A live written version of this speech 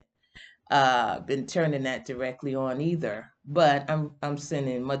been turning that directly on either. But I'm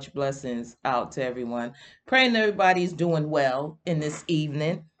sending much blessings out to everyone. Praying everybody's doing well in this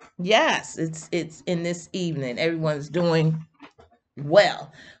evening. Yes, it's in this evening. Everyone's doing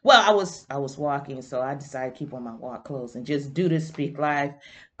well. Well, I was walking, so I decided to keep on my walk clothes and just do this speak live.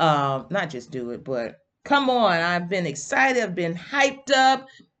 Not just do it, but come on. I've been excited, I've been hyped up,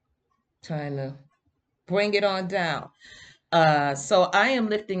 trying to bring it on down. So I am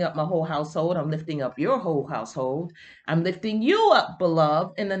lifting up my whole household. I'm lifting up your whole household. I'm lifting you up,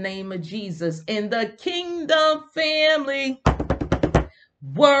 beloved, in the name of Jesus, in the kingdom family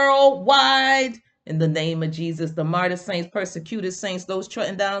worldwide. In the name of Jesus, the martyr saints, persecuted saints, those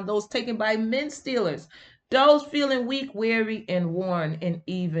trodden down, those taken by men stealers, those feeling weak, weary, and worn, and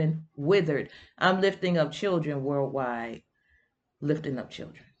even withered. I'm lifting up children worldwide, lifting up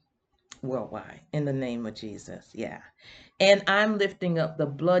children worldwide in the name of Jesus. Yeah. And I'm lifting up the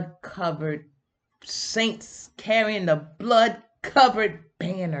blood covered saints carrying the blood covered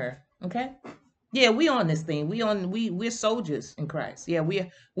banner. Okay. Yeah, we on this thing. We're soldiers in Christ. Yeah,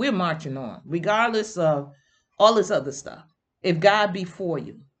 we're marching on, regardless of all this other stuff. If God be for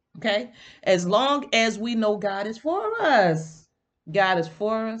you, okay? As long as we know God is for us. God is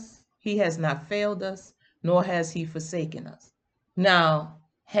for us. He has not failed us, nor has he forsaken us. Now,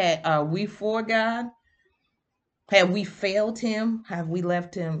 are we for God? Have we failed him? Have we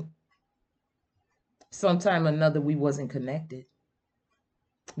left him sometime or another? We wasn't connected.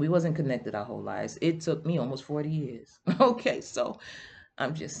 We wasn't connected our whole lives. It took me almost 40 years. Okay, so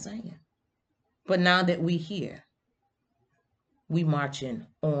I'm just saying. But now that we here, we marching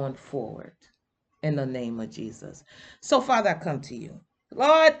on forward in the name of Jesus. So Father, I come to you.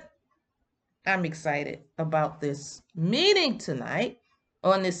 Lord, I'm excited about this meeting tonight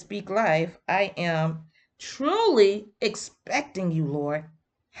on this Speak Life. I am truly expecting you, Lord.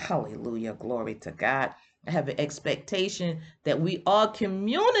 Hallelujah. Glory to God. I have an expectation that we all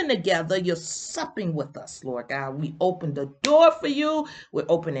communing together. You're supping with us, Lord God. We open the door for you. We're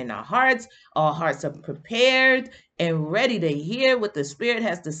opening our hearts. Our hearts are prepared and ready to hear what the Spirit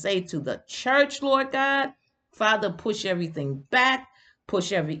has to say to the church, Lord God. Father, push everything back.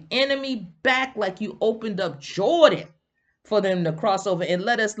 Push every enemy back like you opened up Jordan for them to cross over, and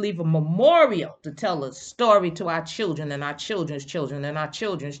let us leave a memorial to tell a story to our children and our children's children and our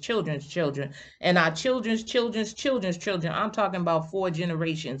children's children's children and our children's children's children's children. I'm talking about 4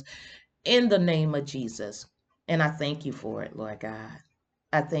 generations in the name of Jesus. And I thank you for it, Lord God.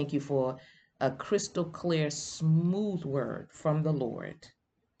 I thank you for a crystal clear, smooth word from the Lord.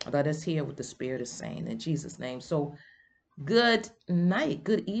 Let us hear what the Spirit is saying in Jesus' name. So good night,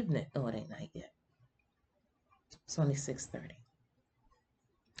 good evening. Oh, it ain't night yet. It's only 6:30.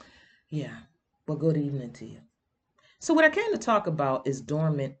 Yeah, well, good evening to you. So what I came to talk about is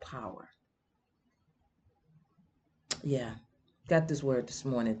dormant power. Yeah, got this word this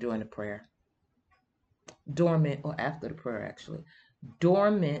morning during the prayer. Dormant, or after the prayer, actually.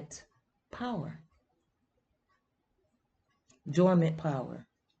 Dormant power. Dormant power.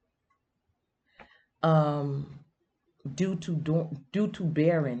 Due to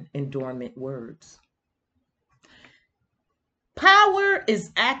barren and dormant words. Power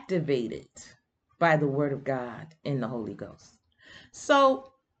is activated by the word of God in the Holy Ghost.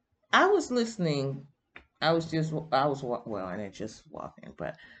 So I was listening. I was well, I didn't just walking,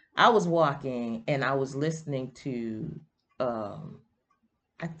 but I was walking and I was listening to,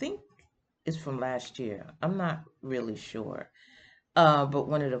 I think it's from last year. I'm not really sure. But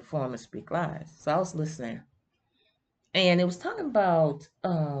one of the former Speak Lives. So I was listening and it was talking about,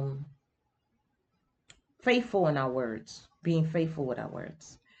 faithful in our words, being faithful with our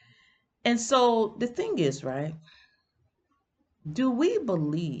words. And so the thing is, right? Do we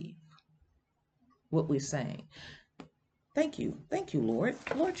believe what we're saying? Thank you. Thank you, Lord.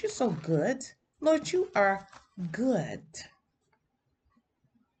 Lord, you're so good. Lord, you are good.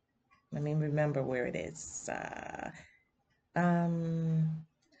 Let me remember where it is.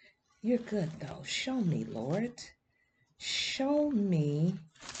 You're good, though. Show me, Lord. Show me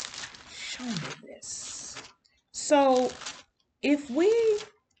this. So if we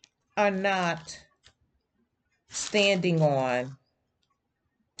are not standing on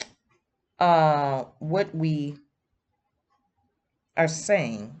what we are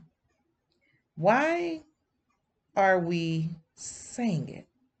saying, why are we saying it?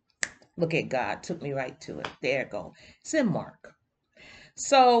 Look at God, took me right to it. There it go. It's in Mark.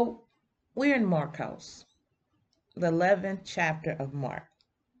 So we're in Mark house, the 11th chapter of Mark.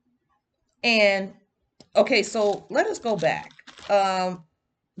 And okay, so let us go back.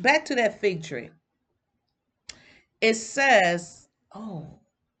 Back to that fig tree. It says, oh,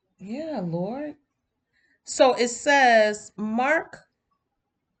 Yeah, Lord. So it says, Mark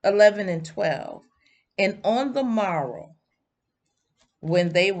 11 and 12. And on the morrow, when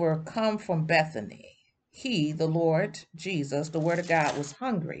they were come from Bethany, he, the Lord Jesus, the Word of God, was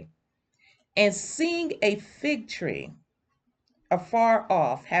hungry. And seeing a fig tree afar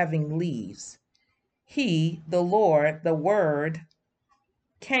off having leaves, he, the Lord, the Word,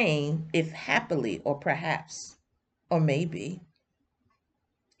 came, if happily, or perhaps, or maybe,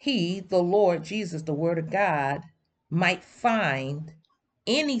 he, the Lord Jesus, the Word of God, might find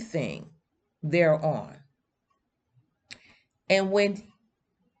anything thereon. And when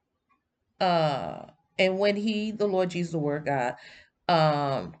uh and when he, the Lord Jesus, the Word God,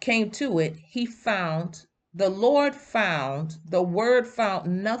 came to it, he found, the Lord found, the Word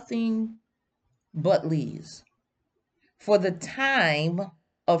found nothing but leaves. For the time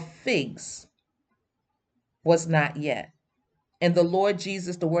of figs was not yet. And the Lord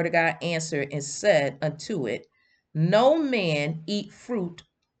Jesus, the Word of God, answered and said unto it, no man eat fruit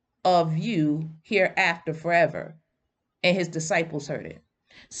of you hereafter forever. And his disciples heard it.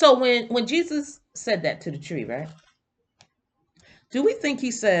 So when Jesus said that to the tree, right? Do we think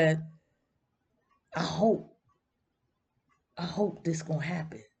he said, I hope, I hope this gonna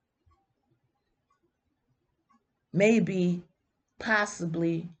happen? Maybe,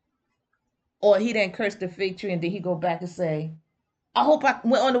 possibly, or he didn't curse the fig tree and then he go back and say, I hope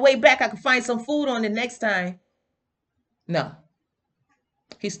on the way back I can find some food on it next time. No,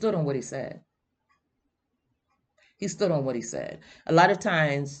 he stood on what he said. He stood on what he said. A lot of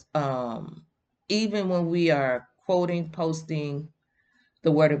times, even when we are quoting, posting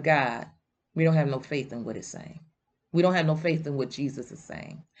the Word of God, we don't have no faith in what it's saying. We don't have no faith in what Jesus is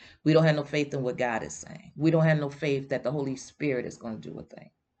saying. We don't have no faith in what God is saying. We don't have no faith that the Holy Spirit is going to do a thing.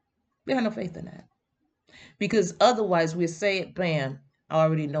 We have no faith in that. Because otherwise we'll say it, bam, I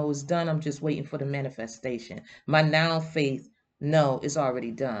already know it's done. I'm just waiting for the manifestation. My now faith, no, it's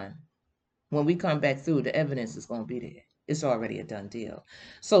already done. When we come back through, the evidence is going to be there. It's already a done deal.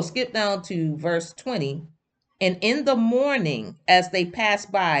 So skip down to verse 20. And in the morning, as they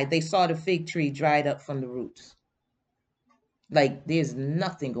passed by, they saw the fig tree dried up from the roots. Like there's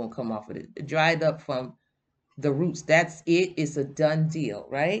nothing going to come off of it. It dried up from the roots. That's it. It's a done deal,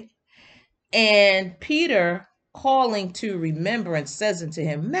 right? And Peter, calling to remembrance, says unto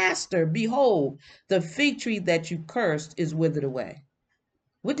him, Master, behold, the fig tree that you cursed is withered away.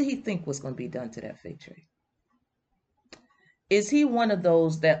 What did he think was going to be done to that fig tree? Is he one of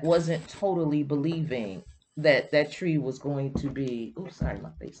those that wasn't totally believing that that tree was going to be? Oh, sorry,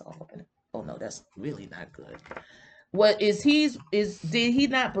 my face all up in it. Oh no, that's really not good. What is did he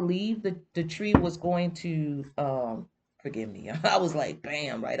not believe that the tree was going to forgive me? I was like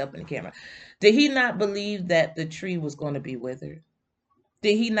bam right up in the camera. Did he not believe that the tree was going to be withered?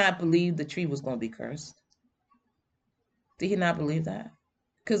 Did he not believe the tree was going to be cursed? Did he not believe that?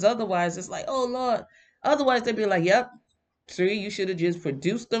 Because otherwise it's like, oh Lord. Otherwise they'd be like, yep, tree, you should have just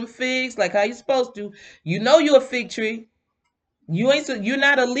produced them figs like how you supposed to. You know you're a fig tree. You're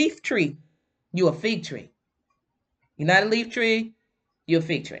not a leaf tree. You're a fig tree. You're not a leaf tree, you're a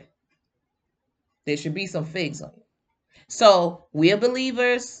fig tree. There should be some figs on you. So we're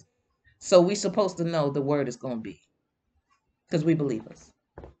believers. So we're supposed to know the word is going to be. Because we believers.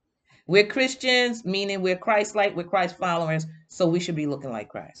 We're Christians, meaning we're Christ-like, we're Christ followers. So we should be looking like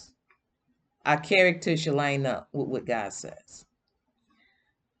Christ. Our character should line up with what God says.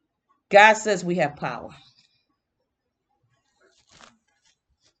 God says we have power.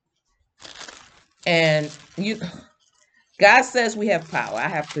 And God says we have power. I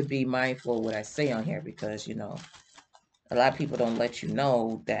have to be mindful of what I say on here because, a lot of people don't let you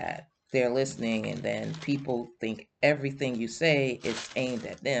know that they're listening, and then people think everything you say is aimed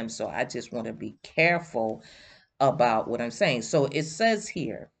at them. So I just want to be careful about what I'm saying. So it says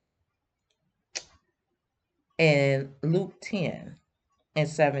here in Luke 10 and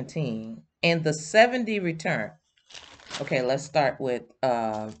 17, and the 70 return. Okay, let's start with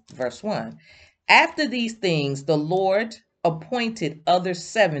verse 1. After these things, the Lord appointed other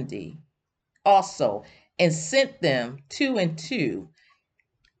 70 also, and sent them two and two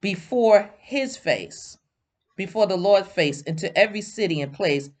before his face, before the Lord's face, into every city and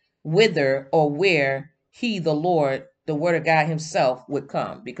place whither or where he, the Lord, the Word of God himself, would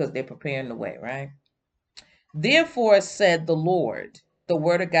come, because they're preparing the way, right? Therefore said the Lord, the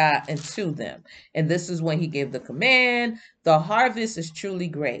Word of God, unto them. And this is when he gave the command, the harvest is truly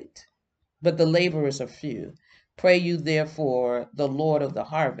great, but the laborers are few. Pray you therefore the Lord of the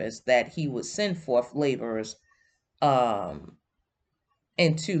harvest that he would send forth laborers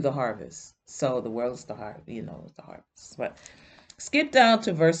into the harvest. So the world is the harvest, the harvest. But Skip down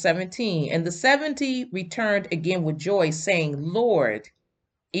to verse 17. And the 70 returned again with joy, saying, Lord,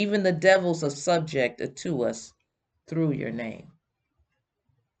 even the devils are subject to us through your name.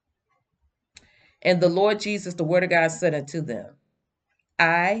 And the Lord Jesus, the word of God, said unto them,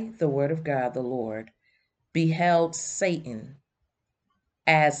 I, the word of God, the Lord, beheld Satan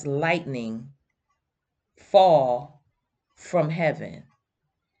as lightning fall from heaven.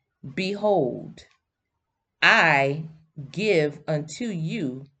 Behold, I give unto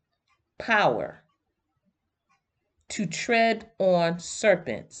you power to tread on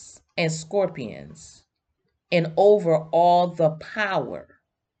serpents and scorpions and over all the power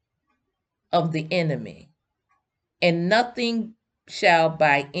of the enemy, and nothing shall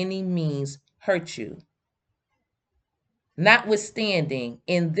by any means hurt you. Notwithstanding,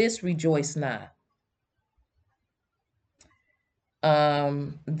 in this rejoice not,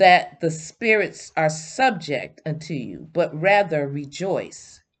 that the spirits are subject unto you, but rather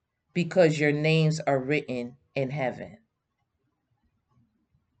rejoice, because your names are written in heaven.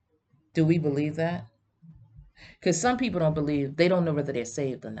 Do we believe that? Because some people don't believe, they don't know whether they're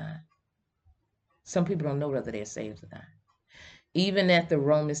saved or not. Some people don't know whether they're saved or not. Even at the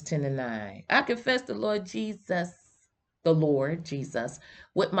Romans 10:9, I confess the Lord Jesus,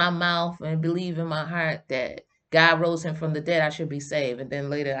 with my mouth and believe in my heart that God rose him from the dead, I should be saved. And then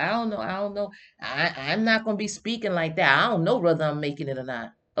later, I don't know. I'm not going to be speaking like that. I don't know whether I'm making it or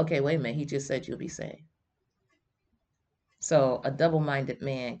not. Okay, wait a minute. He just said you'll be saved. So a double-minded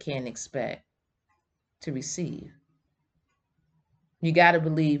man can't expect to receive. You got to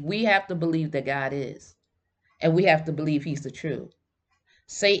believe. We have to believe that God is. And we have to believe he's the truth.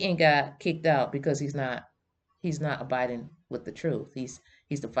 Satan got kicked out because he's not abiding with the truth. He's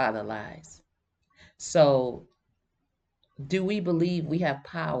the father of lies. So do we believe we have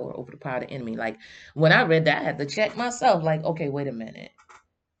power over the power of the enemy? Like when I read that, I had to check myself. Like, okay, wait a minute.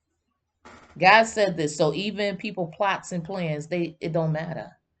 God said this. So even people plots and plans, it don't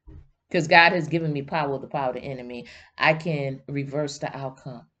matter. Because God has given me power over the power of the enemy. I can reverse the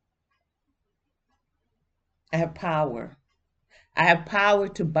outcome. I have power. I have power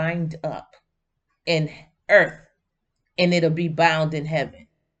to bind up in earth, and it'll be bound in heaven.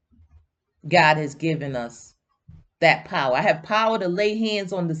 God has given us that power. I have power to lay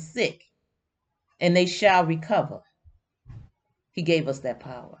hands on the sick, and they shall recover. He gave us that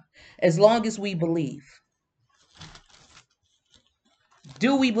power. As long as we believe.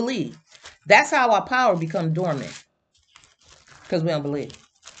 Do we believe? That's how our power becomes dormant. Because we don't believe.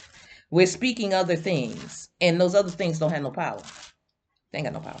 We're speaking other things, and those other things don't have no power. They ain't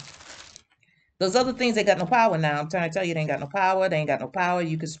got no power. Those other things ain't got no power now. I'm trying to tell you, they ain't got no power. They ain't got no power.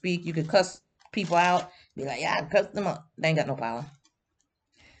 You could speak. You could cuss people out. Be like, yeah, I cuss them up. They ain't got no power.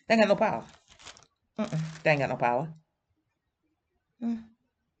 They ain't got no power. They ain't got no power.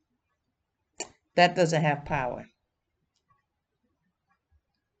 That doesn't have power.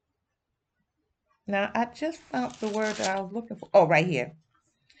 Now, I just found the word that I was looking for. Oh, right here.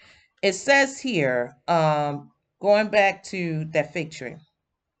 It says here, going back to that fig tree.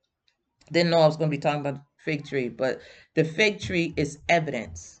 Didn't know I was going to be talking about fig tree, but the fig tree is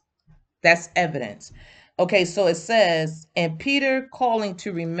evidence. That's evidence. Okay, so it says, and Peter, calling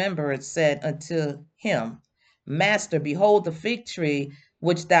to remembrance, said unto him, Master, behold, the fig tree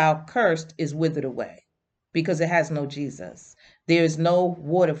which thou cursed is withered away, because it has no Jesus. There is no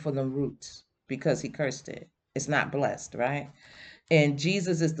water for the roots, because he cursed it. It's not blessed, right? And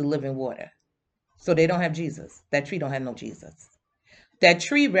Jesus is the living water. So they don't have Jesus. That tree don't have no Jesus. That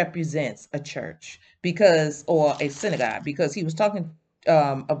tree represents a church or a synagogue, because he was talking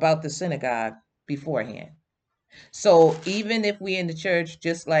about the synagogue beforehand. So even if we in the church,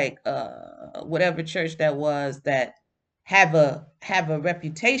 just like whatever church that was, that have a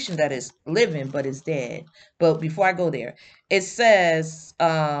reputation that is living but is dead. But before I go there, it says,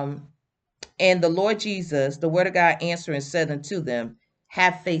 and the Lord Jesus, the word of God, answering said unto them,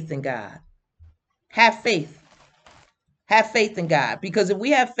 have faith in God. Have faith. Have faith in God. Because if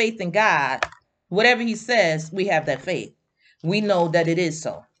we have faith in God, whatever he says, we have that faith. We know that it is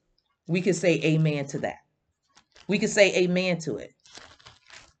so. We can say amen to that. We can say amen to it.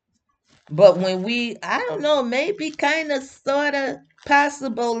 But when I don't know, maybe kind of, sort of,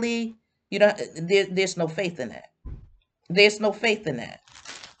 possibly, there's no faith in that. There's no faith in that.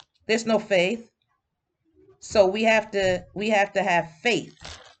 There's no faith. So we have to have faith.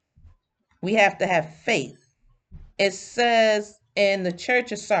 We have to have faith. It says in the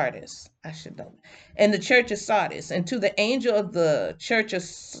church of Sardis, I should know, in the church of Sardis, and to the angel of the church of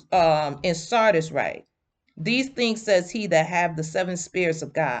in Sardis write, these things says he that have the seven spirits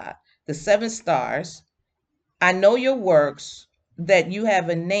of God, the seven stars. I know your works, that you have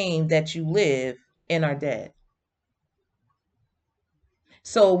a name that you live and are dead.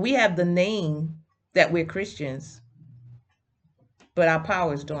 So we have the name that we're Christians, but our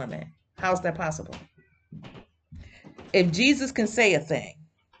power is dormant. How's that possible? If Jesus can say a thing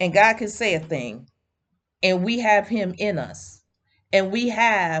and God can say a thing, and we have him in us, and we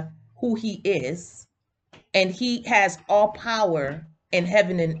have who he is, and he has all power in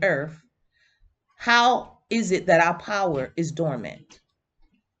heaven and earth, how is it that our power is dormant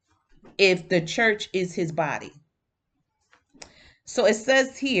if the church is his body? So it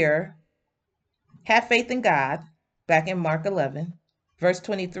says here, have faith in God, back in Mark 11, verse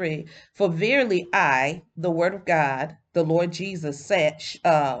 23. For verily I, the word of God, the Lord Jesus said,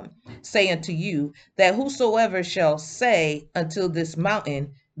 say unto you, that whosoever shall say unto this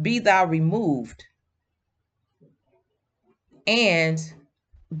mountain, be thou removed, and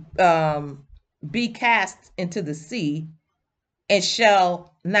be cast into the sea, and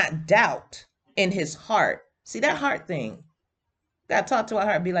shall not doubt in his heart. See that heart thing? God talk to our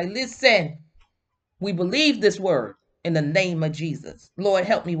heart, be like, listen, we believe this word in the name of Jesus. Lord,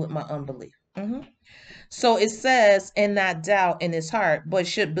 help me with my unbelief. So it says, and not doubt in his heart, but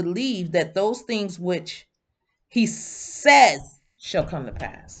should believe that those things which he says shall come to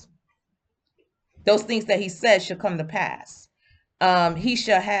pass. Those things that he says shall come to pass. He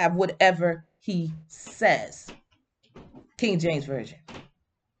shall have whatever he says. King James Version.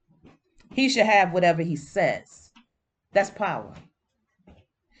 He shall have whatever he says. That's power.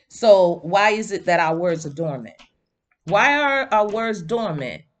 So why is it that our words are dormant? Why are our words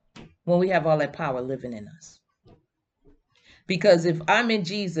dormant when we have all that power living in us? Because if I'm in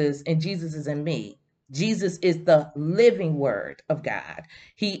Jesus and Jesus is in me, Jesus is the living word of God.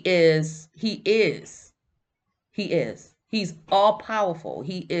 He is. He's all powerful.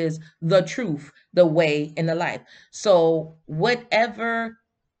 He is the truth, the way, and the life. So whatever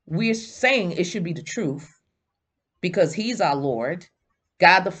we're saying, it should be the truth because he's our Lord.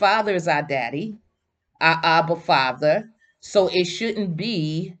 God the Father is our daddy, our Abba Father. So it shouldn't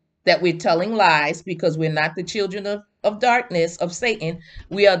be that we're telling lies because we're not the children of darkness, of Satan.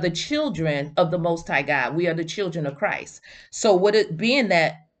 We are the children of the Most High God. We are the children of Christ. So with it being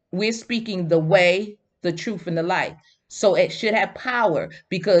that we're speaking the way, the truth, and the life. So it should have power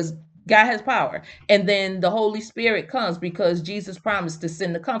because God has power. And then the Holy Spirit comes because Jesus promised to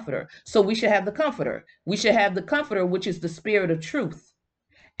send the comforter. So we should have the comforter. We should have the comforter, which is the spirit of truth.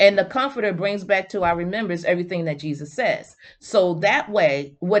 And the comforter brings back to our remembrance everything that Jesus says. So that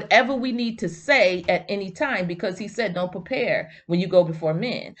way, whatever we need to say at any time, because he said, don't prepare when you go before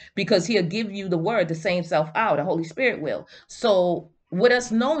men, because he'll give you the word the same self out. The Holy Spirit will. So with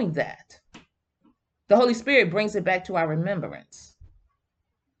us knowing that, the Holy Spirit brings it back to our remembrance.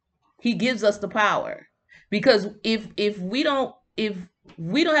 He gives us the power. Because if we don't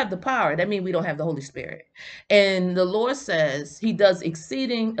have the power, that means we don't have the Holy Spirit. And the Lord says he does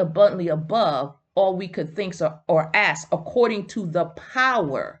exceeding abundantly above all we could think or ask according to the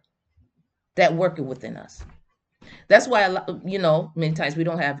power that worketh within us. That's why, many times we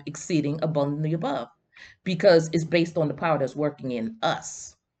don't have exceeding abundantly above because it's based on the power that's working in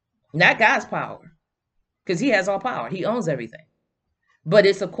us, not God's power, because he has all power. He owns everything. But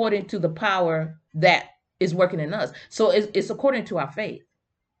it's according to the power that is working in us. So it's according to our faith.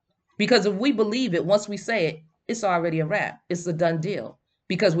 Because if we believe it, once we say it, it's already a wrap. It's a done deal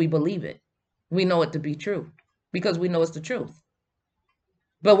because we believe it. We know it to be true because we know it's the truth.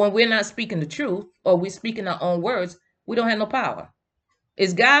 But when we're not speaking the truth or we're speaking our own words, we don't have no power.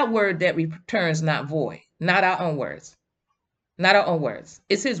 It's God's word that returns not void, not our own words. Not our own words.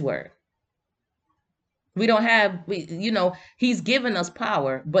 It's his word. We don't have, he's given us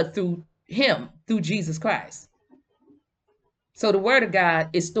power, but through him, through Jesus Christ. So the word of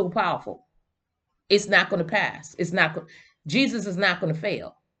God is still powerful. It's not going to pass. Jesus is not going to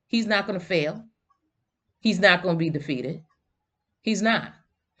fail. He's not going to fail. He's not going to be defeated. He's not.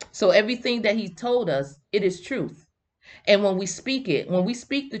 So everything that he told us, it is truth. And when we speak it, when we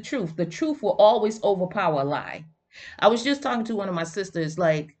speak the truth will always overpower a lie. I was just talking to one of my sisters,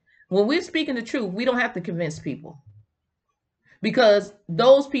 like, when we're speaking the truth, we don't have to convince people because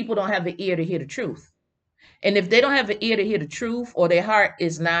those people don't have the ear to hear the truth. And if they don't have an ear to hear the truth or their heart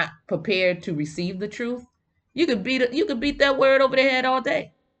is not prepared to receive the truth, you could beat that word over their head all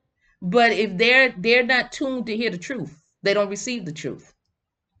day. But if they're not tuned to hear the truth, they don't receive the truth.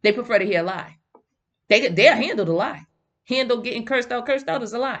 They prefer to hear a lie. They'll handle the lie. Handle getting cursed out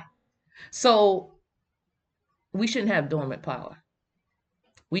is a lie. So we shouldn't have dormant power.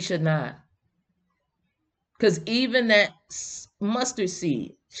 We should not. Because even that mustard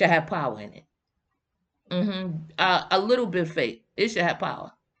seed shall have power in it. A little bit of faith It should have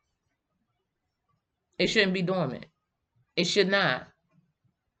power. It shouldn't be dormant. It should not.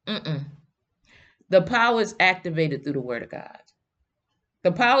 Mm-mm. The power is activated through the word of God.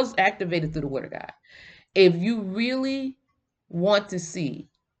 The power is activated through the word of God. If you really want to see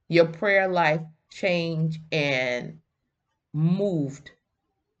your prayer life change and moved,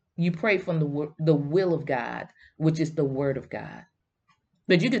 you pray from the will of God, which is the word of God.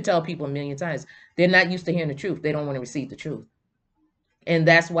 But you can tell people a million times, they're not used to hearing the truth. They don't want to receive the truth. And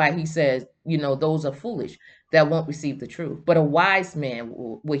that's why he says, those are foolish that won't receive the truth. But a wise man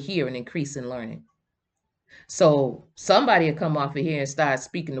will hear and increase in learning. So somebody will come off of here and start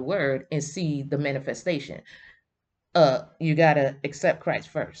speaking the word and see the manifestation. You gotta accept Christ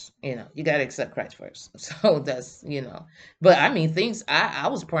first. You gotta accept Christ first. So that's, but I mean, things I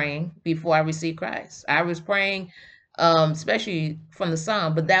was praying before I received Christ. I was praying, especially from the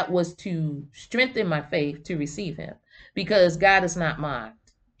Psalm, but that was to strengthen my faith to receive him, because God is not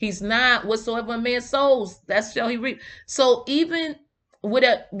mocked. He's not. Whatsoever a man sows, that shall he reap. So even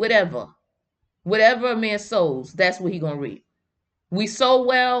whatever a man sows, that's what he gonna reap. We sow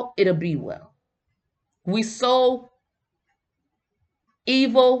well, it'll be well. We sow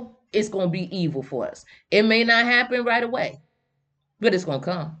evil, it's going to be evil for us. It may not happen right away, but it's going to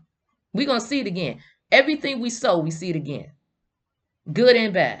come. We're going to see it again. Everything we sow, we see it again. Good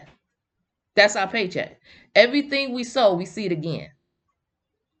and bad. That's our paycheck. Everything we sow, we see it again.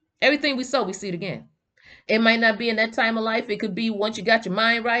 Everything we sow, we see it again. It might not be in that time of life. It could be once you got your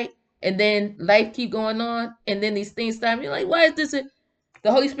mind right, and then life keep going on, and then these things start. You're like, why is this?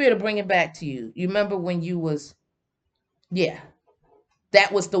 The Holy Spirit will bring it back to you. You remember when you was, yeah,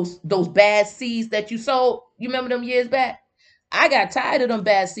 that was those bad seeds that you sowed. You remember them years back? I got tired of them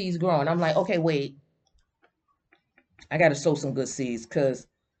bad seeds growing. I'm like, okay, wait. I got to sow some good seeds, because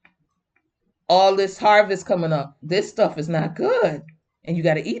all this harvest coming up, this stuff is not good. And you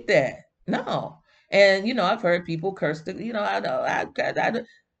got to eat that. No. And, I've heard people curse the, I know.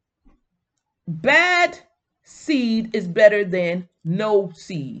 Bad seed is better than no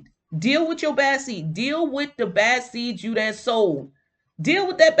seed. Deal with your bad seed. Deal with the bad seeds you done sowed. Deal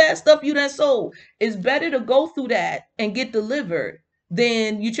with that bad stuff you done sold. It's better to go through that and get delivered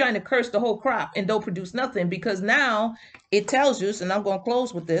than you trying to curse the whole crop and don't produce nothing, because now it tells you, and I'm going to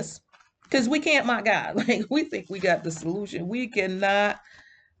close with this, because we can't mock God. Like, we think we got the solution. We cannot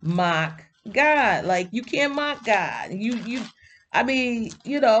mock God. Like, you can't mock God. I mean,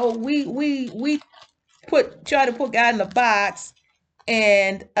 we try to put God in a box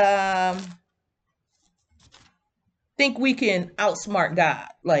and think we can outsmart God.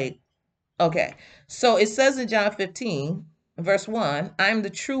 Like, okay. So it says in John 15, verse 1, I'm the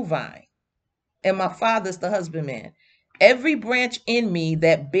true vine, and my Father's the husbandman. Every branch in me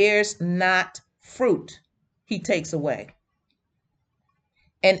that bears not fruit, he takes away.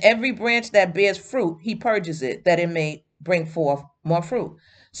 And every branch that bears fruit, he purges it, that it may bring forth more fruit.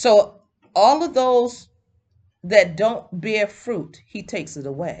 So all of those that don't bear fruit, he takes it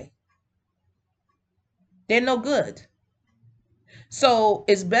away. They're no good. So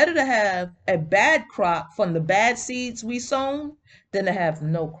it's better to have a bad crop from the bad seeds we sown than to have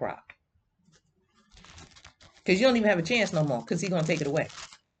no crop. Because you don't even have a chance no more, because he's going to take it away.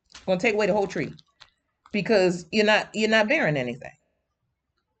 He's going to take away the whole tree, because you're not bearing anything.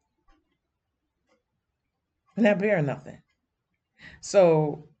 You're not bearing nothing.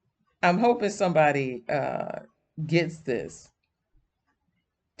 So I'm hoping somebody gets this.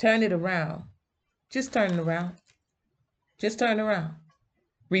 Turn it around. Just turn it around. Just turn it around.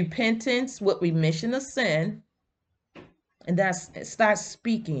 Repentance with remission of sin, and start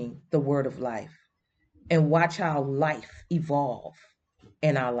speaking the word of life, and watch how life evolve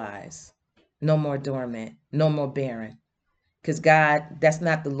in our lives. No more dormant, no more barren, because God, that's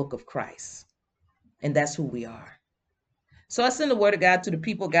not the look of Christ, and that's who we are. So I send the word of God to the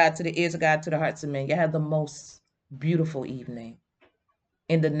people of God, to the ears of God, to the hearts of men. You have the most beautiful evening.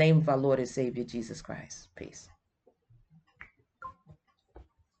 In the name of our Lord and Savior, Jesus Christ. Peace.